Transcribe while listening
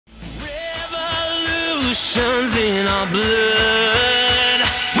Revolution's in our blood.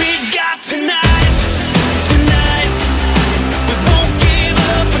 We've got tonight, tonight. We won't give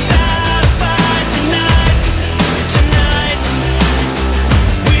up without a fight tonight, tonight.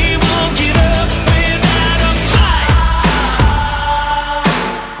 We won't give up without a fight.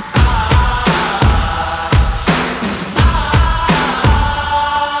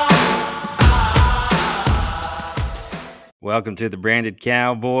 Welcome to the Branded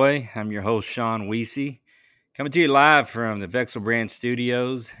Cowboy. I'm your host, Sean Weesey, coming to you live from the Vexel Brand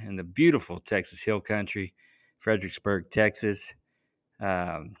Studios in the beautiful Texas Hill Country, Fredericksburg, Texas.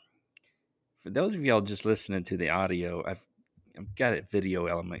 For those of y'all just listening to the audio, I've got a video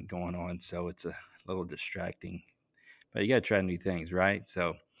element going on, so it's a little distracting. But you got to try new things, right?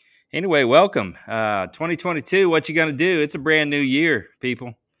 So anyway, welcome. 2022, what you going to do? It's a brand new year,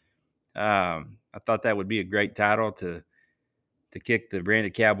 people. I thought that would be a great title to kick the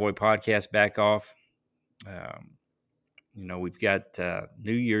Branded Cowboy podcast back off. We've got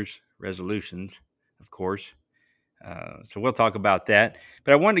New Year's resolutions, of course. So we'll talk about that.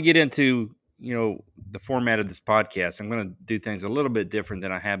 But I wanted to get into, the format of this podcast. I'm going to do things a little bit different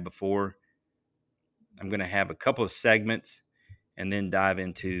than I have before. I'm going to have a couple of segments and then dive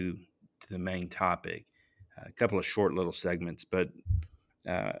into the main topic. A couple of short little segments. But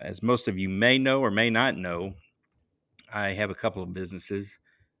as most of you may know or may not know, I have a couple of businesses.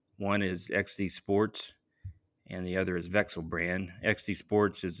 One is XD Sports, and the other is Vexel Brand. XD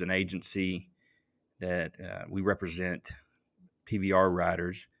Sports is an agency that we represent PBR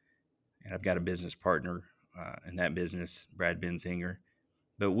riders, and I've got a business partner in that business, Brad Benzinger.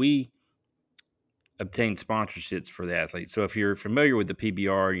 But we obtain sponsorships for the athletes. So if you're familiar with the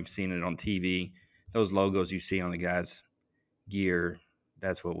PBR, you've seen it on TV, those logos you see on the guys' gear,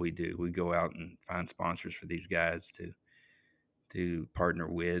 that's what we do. We go out and find sponsors for these guys to partner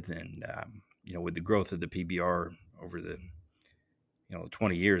with. And, with the growth of the PBR over the,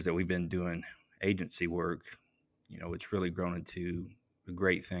 20 years that we've been doing agency work, it's really grown into a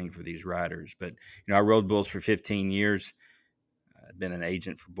great thing for these riders. But, I rode bulls for 15 years. I've been an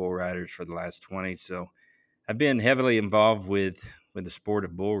agent for bull riders for the last 20. So I've been heavily involved with the sport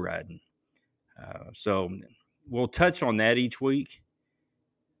of bull riding. So we'll touch on that each week.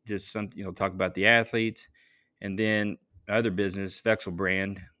 Just talk about the athletes, and then other business, Vexel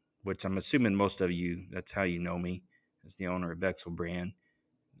Brand, which I'm assuming most of you, that's how you know me, as the owner of Vexel Brand.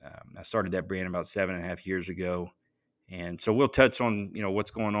 I started that brand about 7.5 years ago. And so we'll touch on,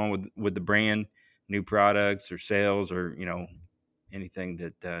 what's going on with the brand, new products or sales or, anything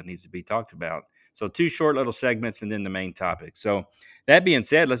that needs to be talked about. So 2 short little segments and then the main topic. So that being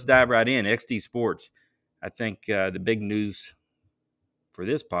said, let's dive right in. XD Sports. I think the big news for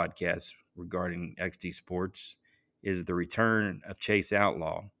this podcast regarding XD Sports is the return of Chase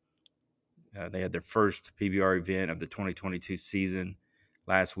Outlaw. They had their first PBR event of the 2022 season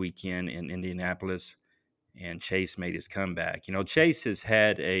last weekend in Indianapolis, and Chase made his comeback. Chase has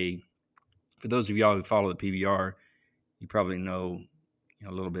had for those of y'all who follow the PBR, you probably know,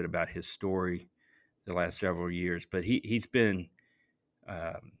 a little bit about his story the last several years, but he's been,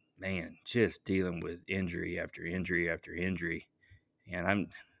 just dealing with injury after injury after injury. And I'm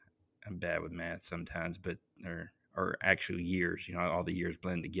bad with math sometimes, but or actually years, all the years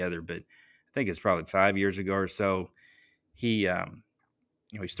blend together. But I think it's probably 5 years ago or so. He,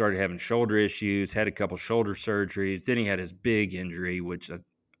 he started having shoulder issues, had a couple shoulder surgeries. Then he had his big injury, which I'm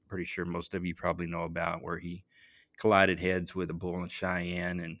pretty sure most of you probably know about, where he collided heads with a bull in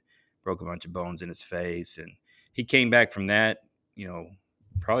Cheyenne and broke a bunch of bones in his face. And he came back from that,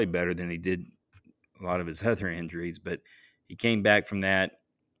 probably better than he did a lot of his other injuries. But he came back from that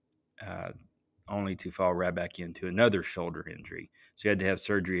only to fall right back into another shoulder injury. So he had to have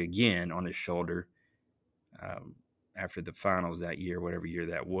surgery again on his shoulder after the finals that year, whatever year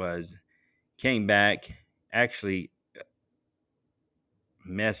that was. Came back, actually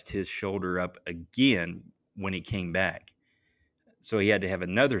messed his shoulder up again when he came back. So he had to have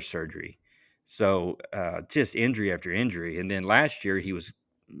another surgery. So just injury after injury. And then last year he was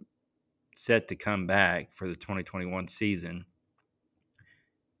set to come back for the 2021 season.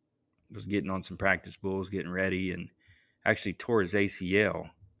 Was getting on some practice bulls, getting ready, and actually tore his ACL.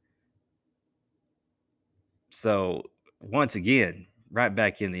 So once again, right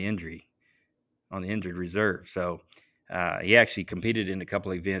back in the injury, on the injured reserve. So he actually competed in a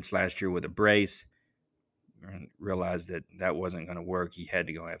couple of events last year with a brace and realized that wasn't going to work. He had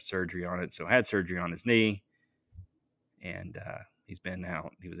to go have surgery on it. So had surgery on his knee, and he's been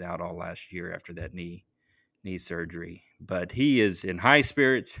out. He was out all last year after that knee surgery. But he is in high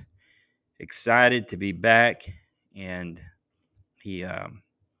spirits, excited to be back, and he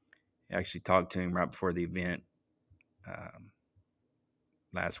I actually talked to him right before the event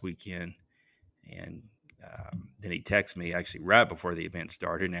last weekend, and then he texted me actually right before the event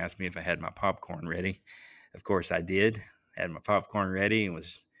started and asked me if I had my popcorn ready. Of course, I did. Had my popcorn ready and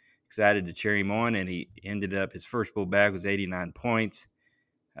was excited to cheer him on. And he ended up, his first bull bag was 89 points.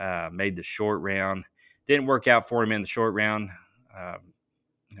 Made the short round. Didn't work out for him in the short round.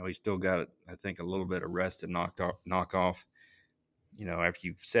 He still got, I think, a little bit of rust to knock off. After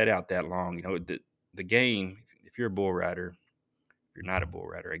you've set out that long, the game, if you're a bull rider, you're not a bull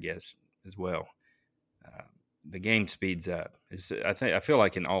rider, I guess, as well. The game speeds up. I feel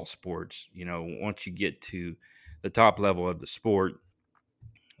like in all sports, once you get to the top level of the sport,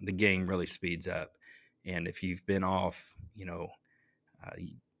 the game really speeds up. And if you've been off, uh,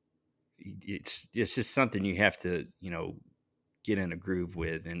 it's just something you have to, get in a groove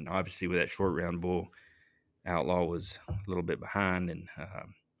with. And obviously, with that short round bull, Outlaw was a little bit behind, and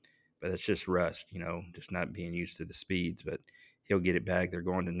but it's just rust, just not being used to the speeds. But he'll get it back. They're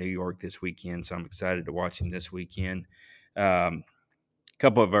going to New York this weekend, so I'm excited to watch him this weekend. A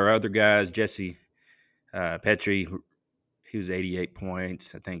couple of our other guys, Jesse Petrie, he was 88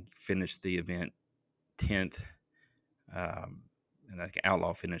 points. I think finished the event 10th. And I think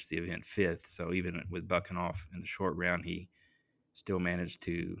Outlaw finished the event 5th. So even with bucking off in the short round, he still managed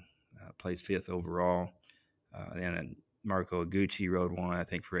to place 5th overall. Then Marco Aguchi rode one, I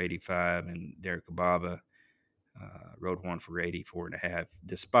think, for 85, and Derek Ababa rode one for 84.5.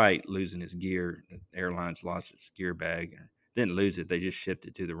 Despite losing his gear, the airlines lost its gear bag. Didn't lose it; they just shipped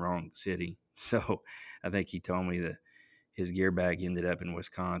it to the wrong city. So I think he told me that his gear bag ended up in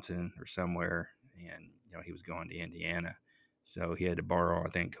Wisconsin or somewhere, and he was going to Indiana, so he had to borrow, I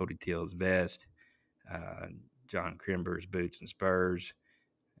think, Cody Teal's vest, John Crimber's boots and spurs,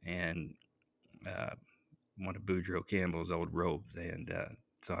 and one of Boudreaux Campbell's old robes, and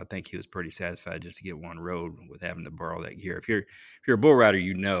so I think he was pretty satisfied just to get one road with having to borrow that gear. If you're a bull rider,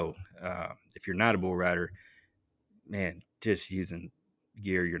 if you're not a bull rider, man, just using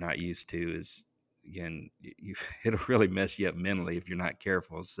gear you're not used to is, again, it'll really mess you up mentally if you're not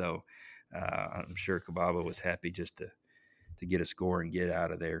careful. So I'm sure Kababa was happy just to get a score and get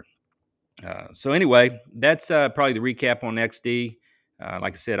out of there. So anyway, that's probably the recap on XD.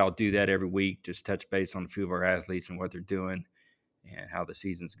 Like I said, I'll do that every week, just touch base on a few of our athletes and what they're doing and how the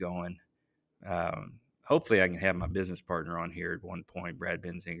season's going. Hopefully I can have my business partner on here at one point, Brad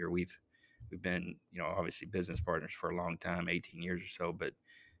Benzinger. We've been, obviously business partners for a long time, 18 years or so, but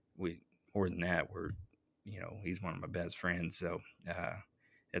more than that, he's one of my best friends. So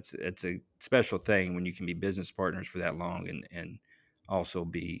it's a special thing when you can be business partners for that long and also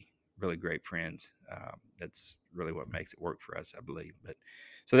be really great friends. That's really what makes it work for us, I believe. But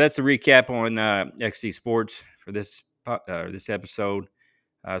so that's a recap on XD Sports for this episode.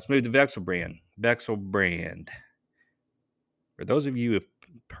 Let's move to Vexel brand. Vexel brand. For those of you who have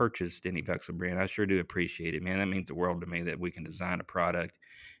purchased any Vexel brand, I sure do appreciate it, man. That means the world to me that we can design a product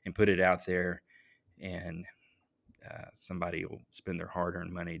and put it out there, and somebody will spend their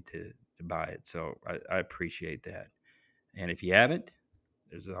hard-earned money to buy it. So I appreciate that. And if you haven't,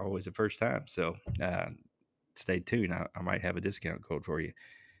 there's always a first time. So stay tuned. I might have a discount code for you.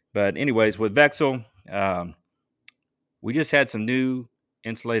 But anyways, with Vexel, we just had some new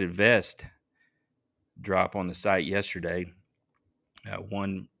insulated vest drop on the site yesterday.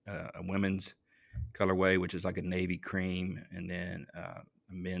 One a women's colorway, which is like a navy cream, and then a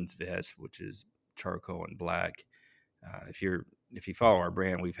men's vest, which is charcoal and black. If you follow our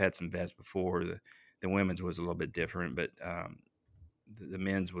brand, we've had some vests before. The women's was a little bit different, but the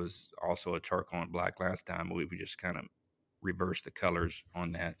men's was also a charcoal and black last time. We just kind of reversed the colors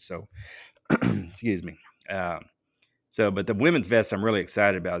on that. So, excuse me. But the women's vest, I'm really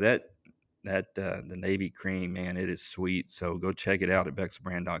excited about that. The navy cream, man, it is sweet. So go check it out at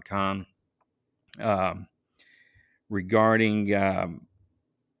vexelbrand.com. Regarding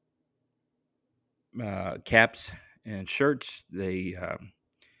caps and shirts, they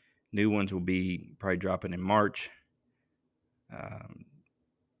new ones will be probably dropping in March.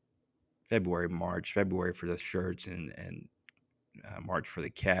 February for the shirts and March for the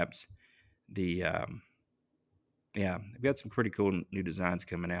caps. We've got some pretty cool new designs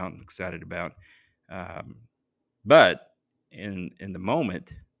coming out. I'm excited about. But in the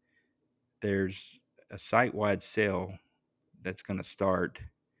moment, there's a site-wide sale that's going to start.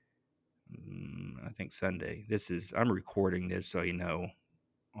 I think Sunday. I'm recording this, so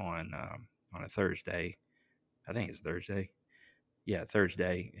on a Thursday. I think it's Thursday. Yeah,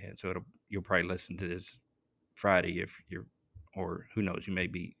 Thursday, and so you'll probably listen to this Friday or who knows, it may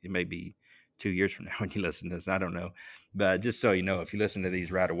be 2 years from now when you listen to this. I don't know. But just so you know, if you listen to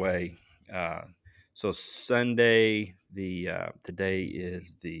these right away, so Sunday, today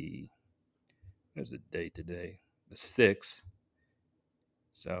is what is the date today? The 6th.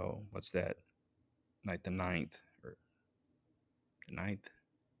 So what's that? Like the 9th or the 9th?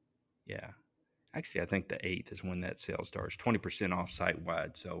 Yeah. Actually, I think the 8th is when that sale starts. 20% off site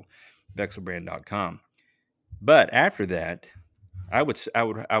wide. So vexelbrand.com. But after that, I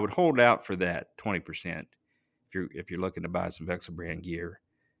would hold out for that 20% if you're looking to buy some Vexel brand gear.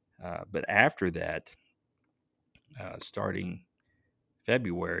 But after that, starting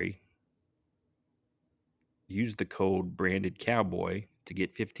February, use the code branded cowboy to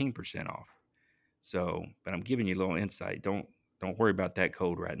get 15% off. So, but I'm giving you a little insight. Don't worry about that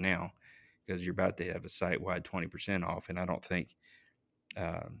code right now because you're about to have a site wide 20% off, and I don't think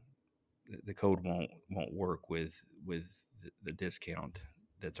um, the code won't work with the discount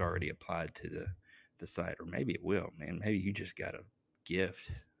that's already applied to the site, or maybe it will. Man, maybe you just got a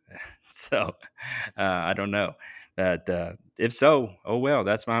gift. So I don't know. But if so, oh well,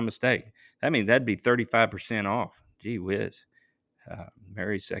 that's my mistake. That means that'd be 35% off. Gee whiz.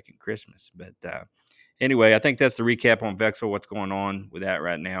 Merry second Christmas. But anyway, I think that's the recap on Vexel, what's going on with that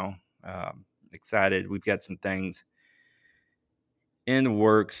right now. Excited. We've got some things in the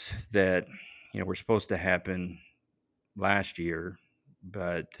works that were supposed to happen last year,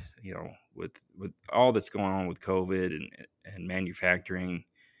 but with all that's going on with COVID and manufacturing,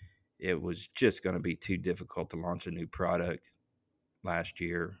 it was just going to be too difficult to launch a new product last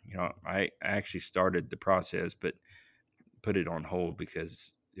year. I actually started the process, but put it on hold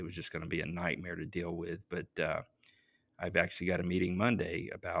because it was just going to be a nightmare to deal with. But I've actually got a meeting Monday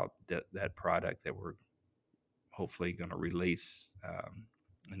about that product that we're hopefully going to release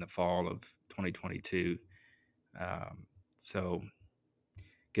in the fall of 2022. So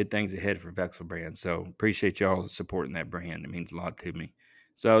good things ahead for Vexel brand. So appreciate y'all supporting that brand. It means a lot to me.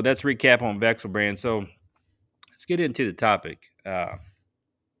 So that's recap on Vexel brand. So let's get into the topic, the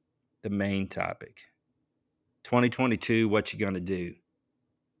main topic. 2022, what you going to do?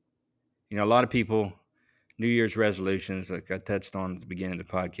 A lot of people, New Year's resolutions, like I touched on at the beginning of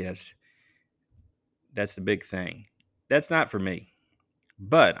the podcast, that's the big thing. That's not for me,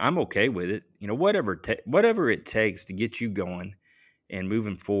 but I'm okay with it. Whatever it takes to get you going and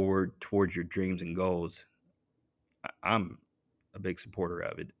moving forward towards your dreams and goals, I'm a big supporter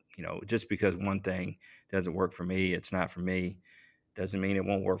of it. Just because one thing doesn't work for me, it's not for me, doesn't mean it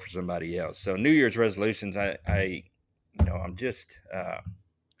won't work for somebody else. So New Year's resolutions, I'm just,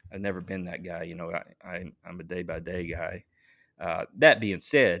 I've never been that guy. I'm a day by day guy. That being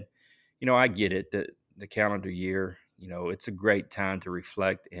said, I get it that the calendar year, it's a great time to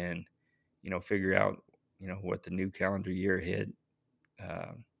reflect and, figure out, what the new calendar year ahead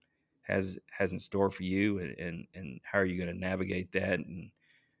uh, has in store for you, and how are you going to navigate that, and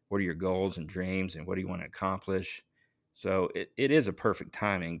what are your goals and dreams, and what do you want to accomplish. So it is a perfect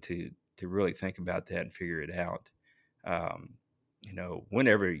timing to really think about that and figure it out. Um,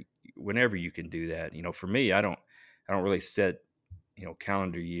 whenever you can do that. For me, I don't really set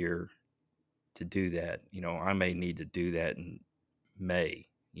calendar year to do that. I may need to do that in May.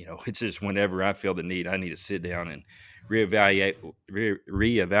 It's just whenever I feel the need, I need to sit down and reevaluate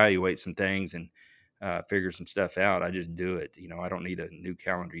some things and figure some stuff out. I just do it. I don't need a new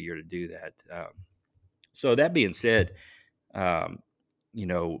calendar year to do that. So that being said, um, you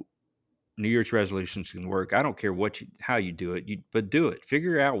know, New Year's resolutions can work. I don't care how you do it, but do it.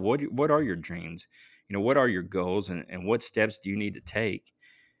 Figure out what are your dreams. What are your goals, and what steps do you need to take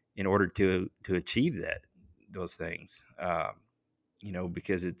in order to achieve those things.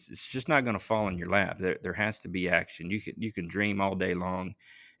 Because it's just not going to fall in your lap. There has to be action. You can dream all day long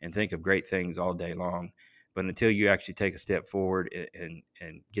and think of great things all day long, but until you actually take a step forward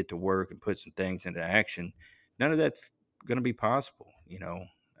and get to work and put some things into action, none of that's going to be possible.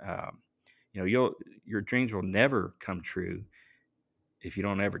 Um, your dreams will never come true if you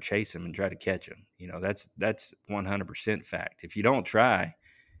don't ever chase them and try to catch them. That's 100% fact. If you don't try,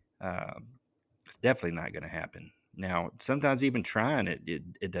 um, it's definitely not going to happen. Now, sometimes even trying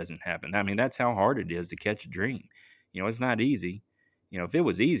it doesn't happen. I mean, that's how hard it is to catch a dream. It's not easy. If it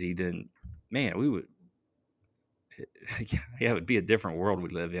was easy, then man, we would, yeah, it would be a different world we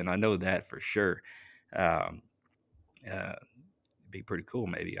live in. I know that for sure. Um, be pretty cool,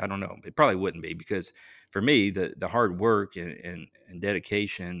 maybe. I don't know. It probably wouldn't be, because for me, the hard work and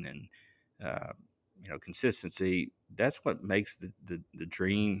dedication and consistency, that's what makes the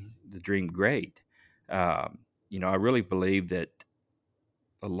dream great. I really believe that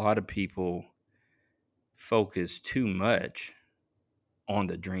a lot of people focus too much on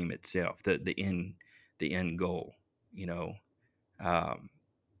the dream itself, the end goal. You know, um,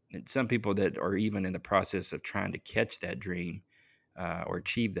 and some people that are even in the process of trying to catch that dream or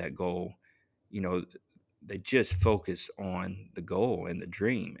achieve that goal, you know, they just focus on the goal and the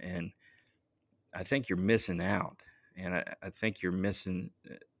dream, and I think you're missing out. And I think you're missing,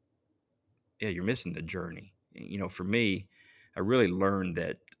 yeah, you're missing the journey. You know, for me, I really learned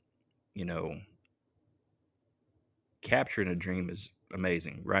that, you know, capturing a dream is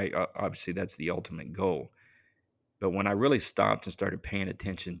amazing, right? Obviously, that's the ultimate goal. But when I really stopped and started paying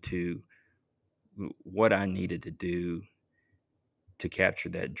attention to what I needed to do to capture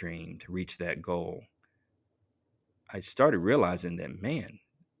that dream, to reach that goal, I started realizing that, man,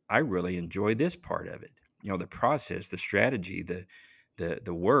 I really enjoy this part of it. You know, the process, the strategy, the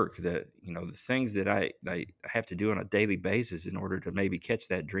work, the things that I have to do on a daily basis in order to maybe catch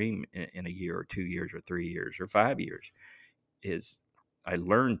that dream in a year or 2 years or 3 years or 5 years is I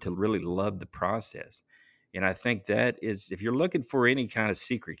learned to really love the process. And I think that is, if you're looking for any kind of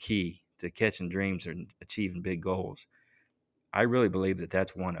secret key to catching dreams and achieving big goals, I really believe that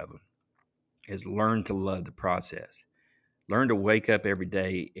that's one of them, is learn to love the process. Learn to wake up every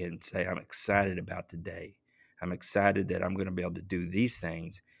day and say, I'm excited about today. I'm excited that I'm going to be able to do these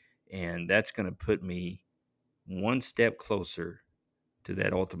things. And that's going to put me one step closer to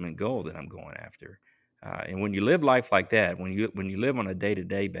that ultimate goal that I'm going after. And when you live life like that, when you live on a day to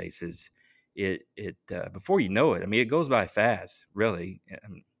day basis, it before you know it, I mean, it goes by fast, really. At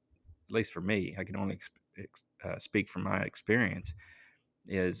least for me, I can only speak from my experience.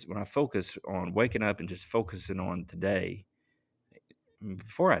 Is when I focus on waking up and just focusing on today.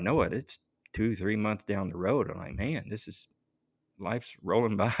 Before I know it, it's 2, 3 months down the road. I'm like, man, this is life's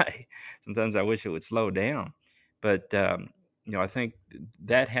rolling by. Sometimes I wish it would slow down, but I think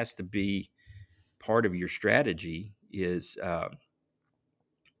that has to be part of your strategy is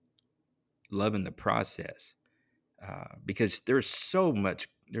loving the process because there's so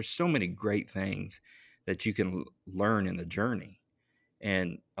many great things that you can learn in the journey.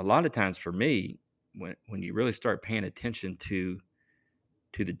 And a lot of times for me, when you really start paying attention to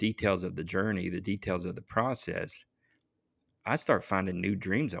the details of the journey, the details of the process, I start finding new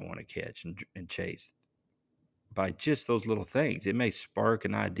dreams I want to catch and chase by just those little things. It may spark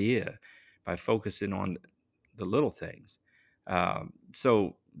an idea by focusing on the little things.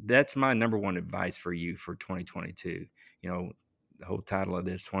 So that's my number one advice for you for 2022. You know, the whole title of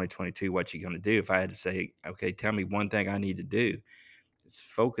this 2022, what you going to do? If I had to say, okay, tell me one thing I need to do, it's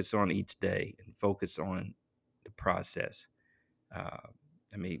focus on each day and focus on the process. Uh,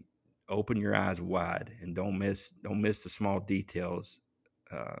 I mean, open your eyes wide and don't miss the small details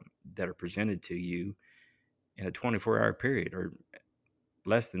uh, that are presented to you in a 24-hour period or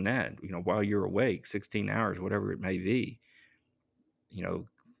less than that. You know, while you're awake, 16 hours, whatever it may be. You know,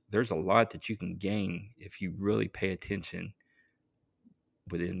 there's a lot that you can gain if you really pay attention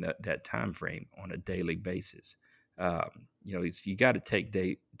within that time frame on a daily basis. You got to take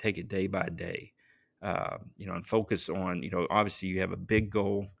it day by day. And focus on, obviously you have a big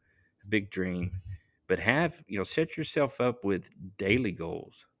goal, a big dream, but set yourself up with daily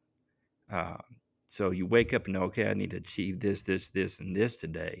goals. Uh, so you wake up and know, okay, I need to achieve this, and this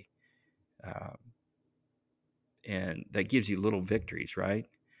today. Uh, and that gives you little victories, right?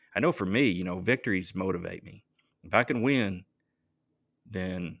 I know for me, victories motivate me. If I can win,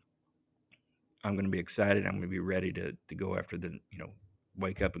 then I'm going to be excited. I'm going to be ready to go after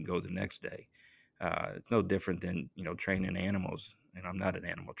wake up and go the next day. It's no different than, training animals. And I'm not an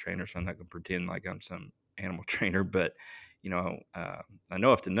animal trainer, so I'm not going to pretend like I'm some animal trainer. But, I know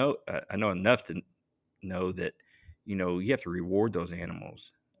enough to know that, you have to reward those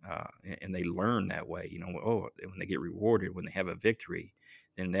animals. And they learn that way, when they get rewarded, when they have a victory,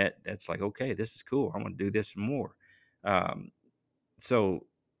 then that's like, okay, this is cool. I'm going to do this more. So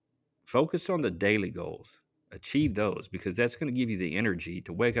focus on the daily goals, achieve those, because that's going to give you the energy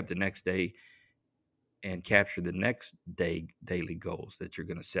to wake up the next day and capture the next day daily goals that you're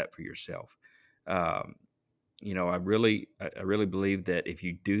going to set for yourself. Um, I really believe that if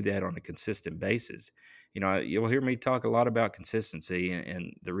you do that on a consistent basis, you'll hear me talk a lot about consistency,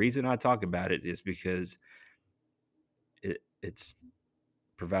 and the reason I talk about it is because it's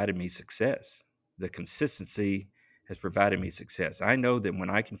provided me success. The consistency has provided me success. I know that when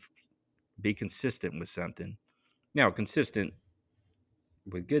I can be consistent with something, now consistent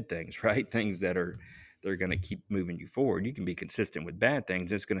with good things, right? Things they're going to keep moving you forward. You can be consistent with bad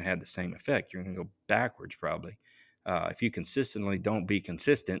things; it's going to have the same effect. You're going to go backwards probably. If you consistently don't be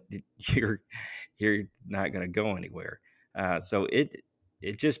consistent, you're not going to go anywhere. So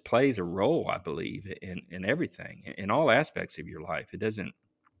it just plays a role, I believe, in everything, in all aspects of your life. It doesn't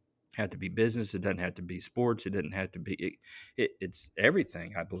have to be business. It doesn't have to be sports. It doesn't have to be. It's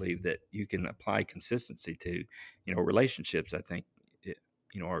everything. I believe that you can apply consistency to. Relationships. I think it,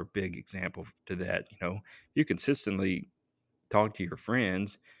 are a big example to that. You consistently talk to your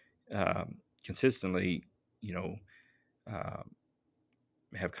friends, consistently. You know, uh,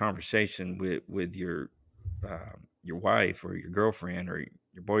 have conversation with your wife or your girlfriend or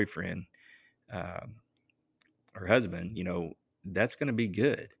your boyfriend, um, or husband. That's going to be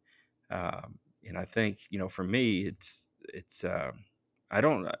good. And I think, for me, it's I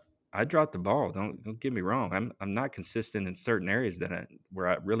don't I dropped the ball. Don't get me wrong. I'm not consistent in certain areas where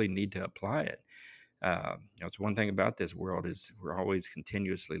I really need to apply it. It's one thing about this world is we're always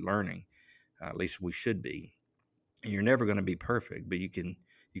continuously learning. At least we should be. And you're never going to be perfect, but you can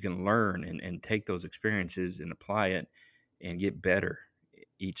learn and take those experiences and apply it and get better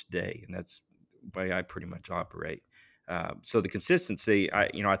each day. And that's the way I pretty much operate. So the consistency,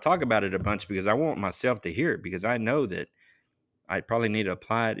 I talk about it a bunch because I want myself to hear it, because I know that I probably need to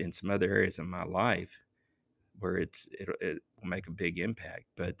apply it in some other areas of my life where it will make a big impact.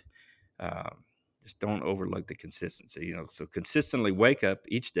 But um, just don't overlook the consistency. So consistently wake up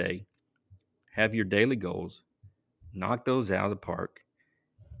each day, have your daily goals, knock those out of the park,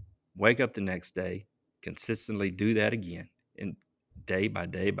 wake up the next day, consistently do that again, and day by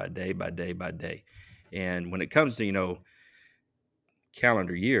day by day by day by day. And when it comes to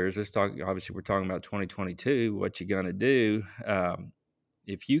calendar years, let's talk. Obviously, we're talking about 2022. What you gonna do?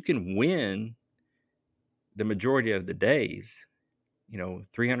 If you can win the majority of the days,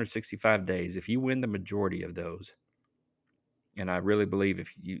 365 days. If you win the majority of those, and I really believe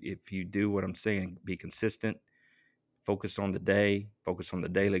if you do what I'm saying, be consistent, focus on the day, focus on the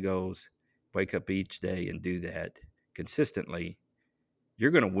daily goals, wake up each day and do that consistently,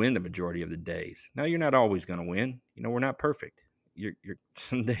 you're going to win the majority of the days. Now, you're not always going to win. We're not perfect. You're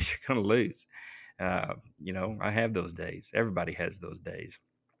some days you're going to lose. I have those days. Everybody has those days.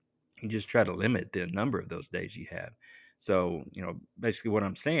 You just try to limit the number of those days you have. So, basically what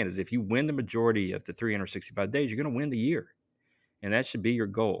I'm saying is if you win the majority of the 365 days, you're going to win the year. And that should be your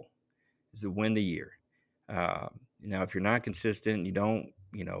goal, is to win the year. Now, if you're not consistent, you don't,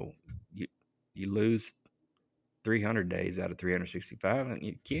 you lose 300 days out of 365, and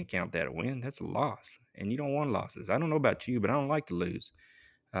you can't count that a win. That's a loss, and you don't want losses. I don't know about you, but I don't like to lose.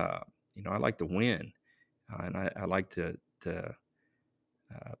 I like to win, and I like to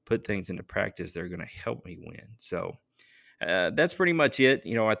put things into practice that are going to help me win. So that's pretty much it.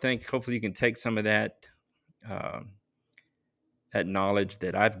 I think hopefully you can take some of that that knowledge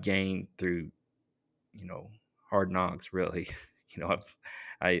that I've gained through hard knocks. Really,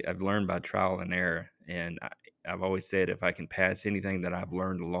 I've learned by trial and error, and I've always said if I can pass anything that I've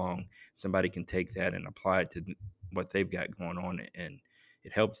learned along, somebody can take that and apply it to what they've got going on, and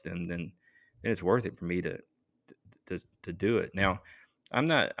it helps them. Then it's worth it for me to do it. Now, I'm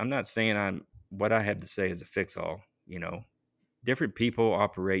not saying what I have to say is a fix all. Different people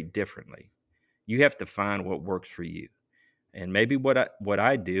operate differently. You have to find what works for you. And maybe what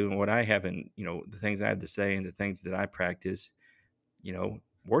I do and what I have in, the things I have to say and the things that I practice,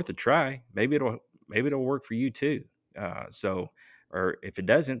 worth a try. Maybe it'll work for you too. Or if it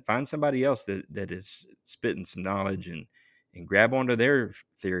doesn't, find somebody else that is spitting some knowledge and grab onto their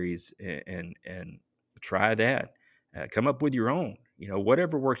theories and try that. Come up with your own,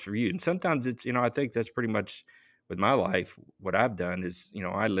 whatever works for you. And sometimes it's, I think that's pretty much with my life. What I've done is,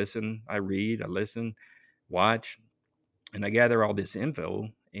 I listen, I read, I listen, watch, and I gather all this info,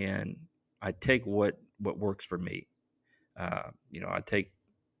 and I take what works for me. I take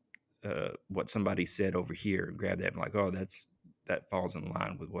what somebody said over here and grab that and like, oh, that falls in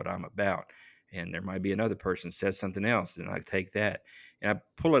line with what I'm about. And there might be another person says something else, and I take that and I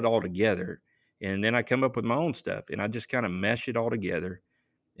pull it all together, and then I come up with my own stuff, and I just kind of mesh it all together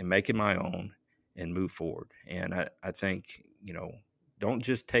and make it my own and move forward. And I think, don't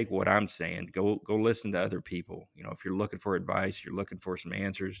just take what I'm saying. Go listen to other people. If you're looking for advice, you're looking for some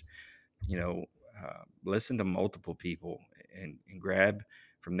answers, listen to multiple people and grab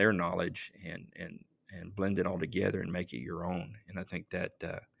from their knowledge and blend it all together and make it your own. And I think that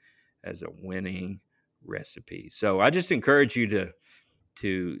as a winning recipe. So I just encourage you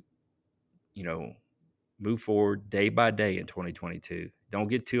to move forward day by day in 2022. Don't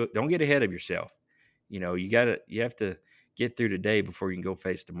get ahead of yourself. You have to get through today before you can go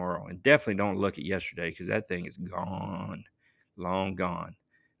face tomorrow. And definitely don't look at yesterday, because that thing is gone, long gone.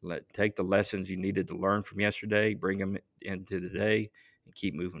 Take the lessons you needed to learn from yesterday, bring them into the day, and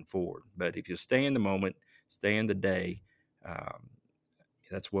keep moving forward. But if you stay in the moment, stay in the day,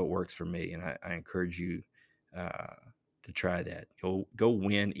 That's what works for me, and I encourage you to try that. Go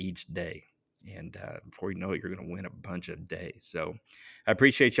win each day, and before you know it, you're going to win a bunch of days. So I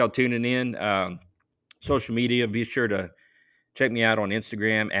appreciate y'all tuning in. Social media, be sure to check me out on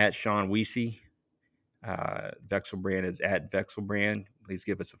Instagram at Sean Weesey. Vexelbrand is at Vexelbrand. Please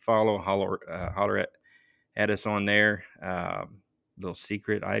give us a follow. Holler at us on there. Little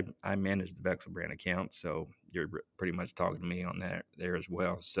secret, I manage the Vexelbrand account, so you're pretty much talking to me on that there as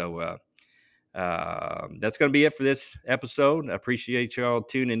well. So that's going to be it for this episode. I appreciate y'all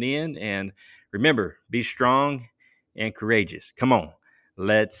tuning in, and remember, be strong and courageous. Come on,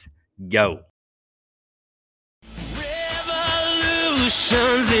 let's go.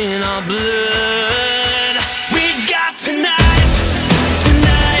 Revolution's in our blood. We've got tonight.